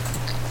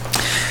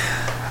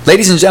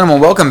Ladies and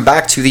gentlemen, welcome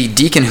back to the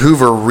Deacon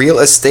Hoover Real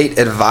Estate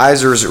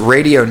Advisors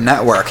Radio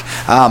Network.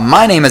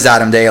 My name is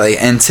Adam Daly,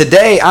 and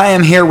today I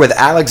am here with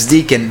Alex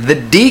Deacon, the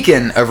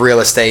Deacon of Real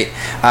Estate.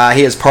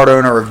 He is part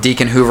owner of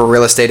Deacon Hoover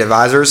Real Estate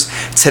Advisors.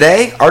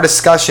 Today, our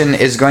discussion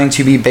is going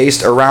to be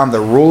based around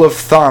the rule of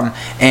thumb,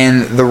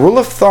 and the rule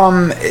of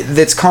thumb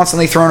that's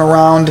constantly thrown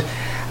around.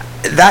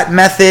 That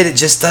method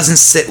just doesn't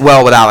sit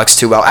well with Alex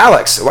too well.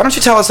 Alex, why don't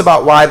you tell us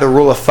about why the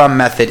rule of thumb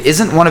method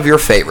isn't one of your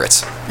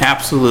favorites?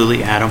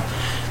 Absolutely, Adam.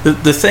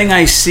 The thing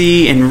I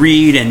see and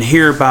read and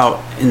hear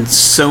about in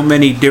so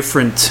many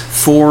different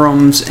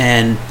forums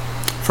and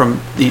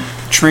from the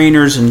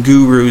trainers and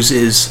gurus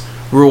is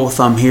rule of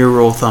thumb here,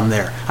 rule of thumb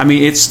there. I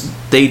mean,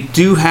 they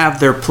do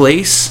have their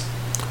place.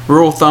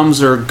 Rule of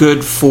thumbs are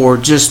good for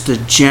just the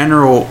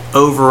general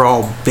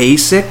overall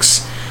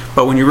basics,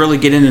 but when you really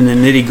get into the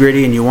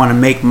nitty-gritty and you want to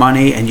make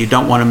money and you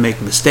don't want to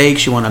make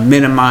mistakes, you want to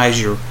minimize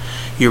your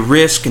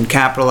risk and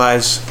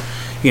capitalize,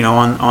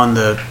 on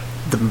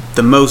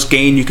the most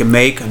gain you can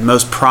make and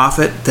most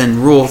profit,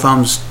 then rule of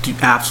thumbs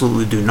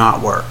absolutely do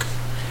not work.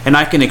 And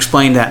I can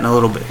explain that in a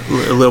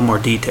little more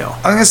detail.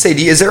 I'm going to say,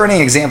 is there any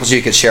examples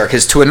you could share?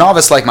 Because to a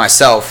novice like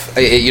myself,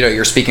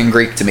 you're speaking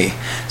Greek to me.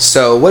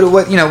 So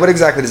what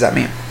exactly does that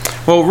mean?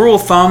 Well, rule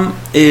of thumb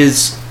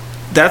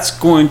that's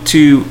going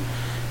to,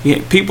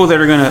 people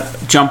that are going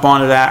to jump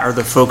onto that are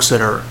the folks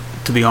that are,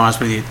 to be honest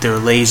with you, they're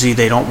lazy.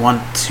 They don't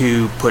want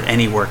to put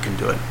any work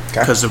into it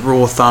because the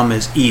rule of thumb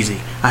is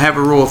easy. I have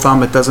a rule of thumb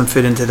that doesn't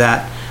fit into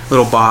that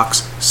little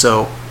box,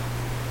 so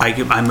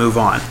I move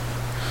on.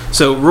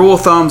 So rule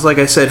of thumbs, like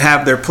I said,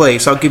 have their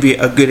place. I'll give you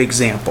a good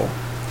example.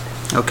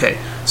 Okay,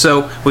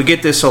 so we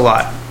get this a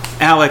lot.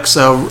 Alex,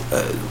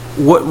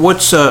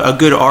 what's a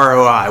good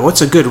ROI?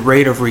 What's a good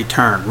rate of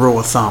return, rule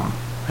of thumb?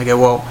 I go,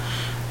 well,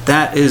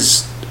 that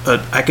is,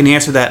 I can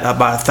answer that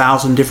about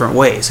 1,000 different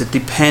ways. It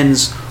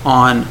depends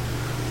on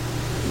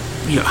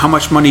how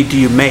much money do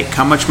you make?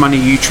 How much money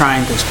are you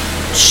trying to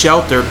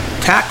shelter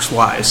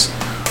tax-wise?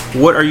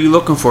 What are you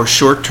looking for?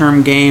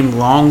 Short-term gain,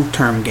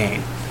 long-term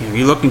gain? Are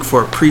you looking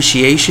for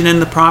appreciation in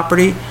the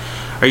property?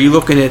 Are you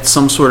looking at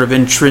some sort of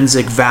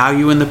intrinsic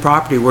value in the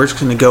property where it's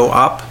going to go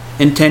up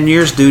in 10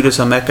 years due to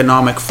some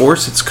economic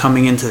force that's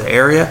coming into the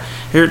area?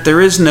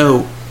 There is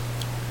no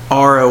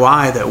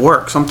ROI that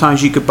works.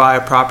 Sometimes you could buy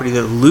a property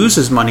that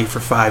loses money for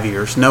 5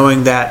 years,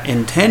 knowing that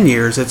in 10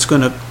 years it's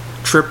going to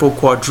triple,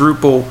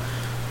 quadruple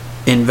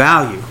in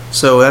value.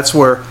 So that's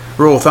where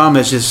rule of thumb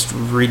is just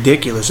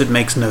ridiculous. It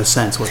makes no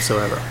sense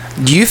whatsoever.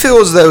 Do you feel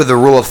as though the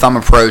rule of thumb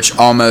approach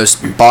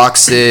almost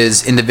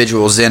boxes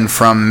individuals in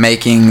from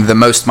making the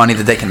most money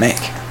that they can make?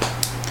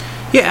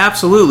 Yeah,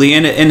 absolutely.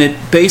 And it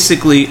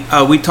basically,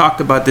 we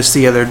talked about this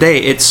the other day,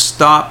 it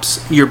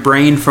stops your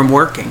brain from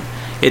working.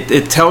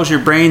 It tells your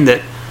brain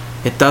that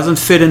it doesn't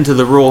fit into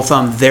the rule of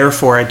thumb,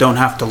 therefore I don't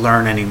have to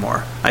learn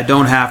anymore. I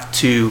don't have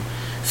to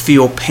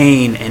feel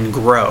pain and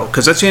grow.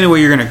 Because that's the only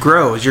way you're going to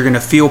grow, is you're going to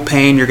feel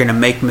pain, you're going to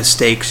make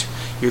mistakes,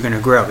 you're going to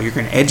grow. You're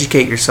going to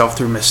educate yourself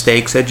through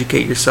mistakes,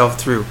 educate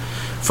yourself through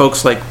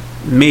folks like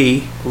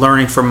me,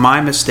 learning from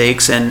my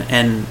mistakes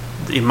and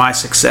my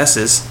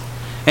successes,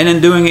 and then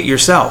doing it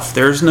yourself.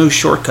 There's no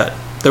shortcut.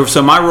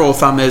 So my rule of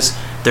thumb is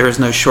there is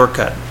no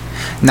shortcut.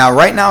 Now,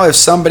 right now, if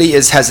somebody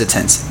is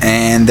hesitant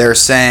and they're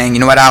saying,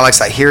 you know what,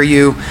 Alex, I hear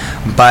you,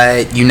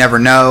 but you never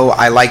know.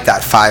 I like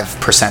that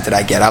 5% that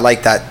I get. I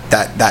like that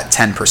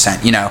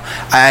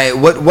 10%.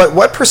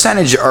 What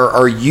percentage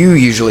are you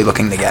usually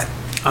looking to get?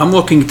 I'm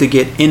looking to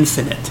get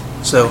infinite.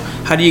 So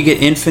how do you get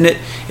infinite?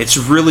 It's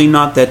really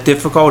not that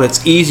difficult.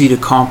 It's easy to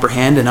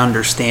comprehend and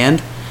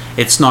understand.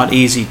 It's not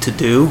easy to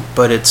do,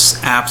 but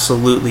it's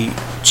absolutely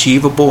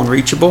achievable and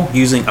reachable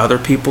using other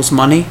people's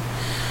money.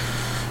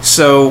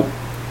 So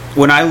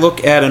when I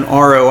look at an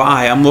ROI,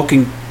 I'm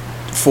looking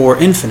for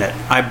infinite.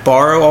 I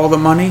borrow all the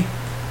money,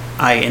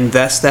 I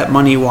invest that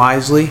money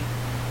wisely,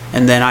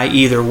 and then I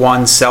either,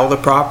 one, sell the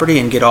property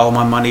and get all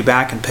my money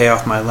back and pay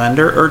off my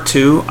lender, or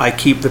two, I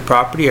keep the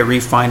property, I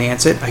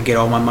refinance it, I get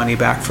all my money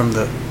back from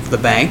the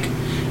bank,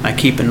 and I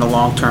keep in the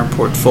long-term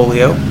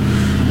portfolio,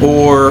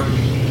 or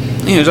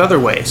there's other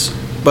ways.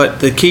 But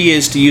the key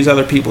is to use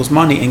other people's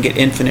money and get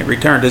infinite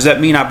return. Does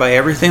that mean I buy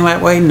everything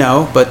that way?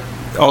 No, but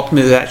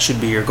ultimately that should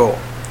be your goal.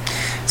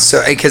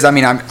 So, because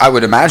I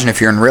would imagine if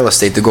you're in real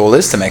estate, the goal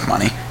is to make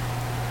money.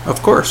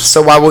 Of course.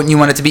 So why wouldn't you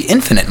want it to be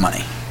infinite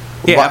money?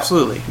 Yeah,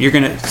 absolutely.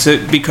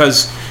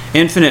 Because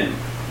infinite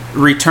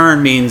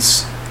return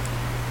means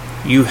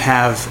you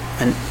have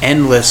an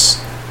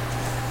endless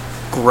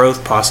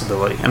growth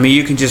possibility. I mean,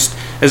 you can just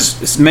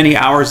as many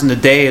hours in the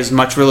day, as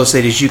much real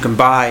estate as you can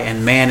buy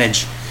and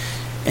manage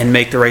and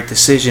make the right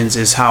decisions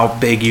is how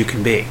big you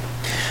can be.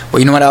 Well,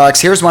 you know what,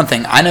 Alex? Here's one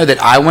thing. I know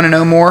that I want to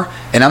know more,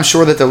 and I'm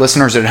sure that the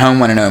listeners at home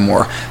want to know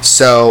more.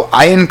 So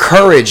I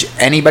encourage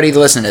anybody to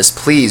listen to this.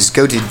 Please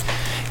go to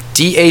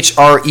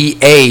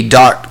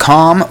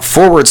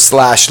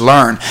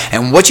dhrea.com/learn.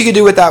 And what you can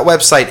do with that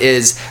website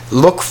is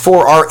look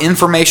for our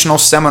informational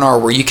seminar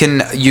where you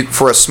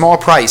for a small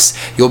price,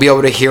 you'll be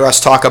able to hear us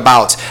talk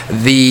about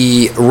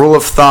the rule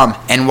of thumb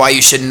and why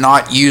you should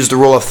not use the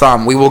rule of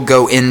thumb. We will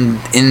go in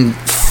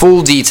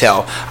full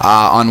detail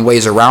on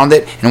ways around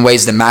it and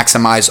ways to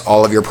maximize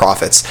all of your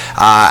profits.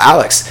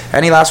 Alex,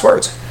 any last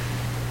words?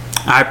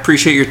 I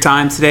appreciate your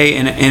time today.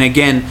 And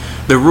again,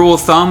 the rule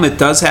of thumb, it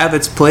does have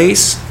its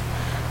place.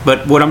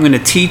 But what I'm going to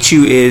teach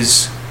you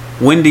is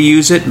when to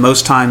use it.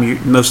 Most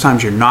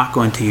times you're not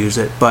going to use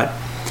it. But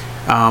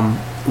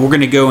we're going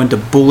to go into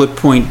bullet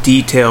point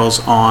details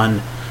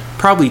on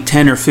probably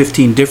 10 or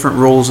 15 different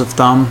rules of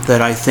thumb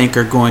that I think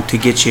are going to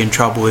get you in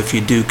trouble if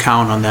you do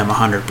count on them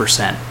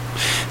 100%.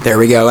 There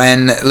we go.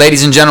 And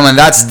ladies and gentlemen,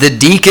 that's the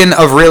Deacon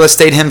of Real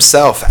Estate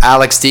himself,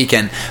 Alex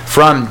Deacon,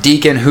 from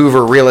Deacon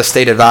Hoover Real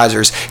Estate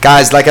Advisors.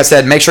 Guys, like I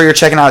said, make sure you're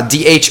checking out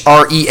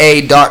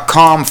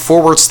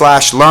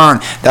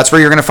dhrea.com/learn. That's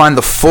where you're going to find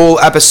the full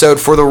episode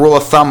for the rule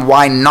of thumb,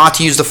 why not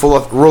to use the full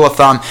rule of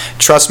thumb.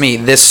 Trust me,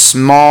 this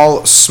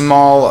small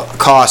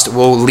cost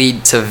will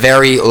lead to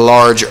very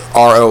large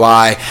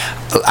ROI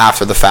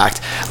after the fact.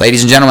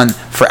 Ladies and gentlemen,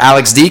 for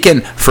Alex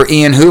Deacon, for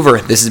Ian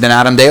Hoover, this has been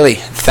Adam Daly.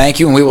 Thank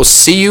you, and we will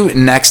see you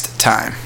next time.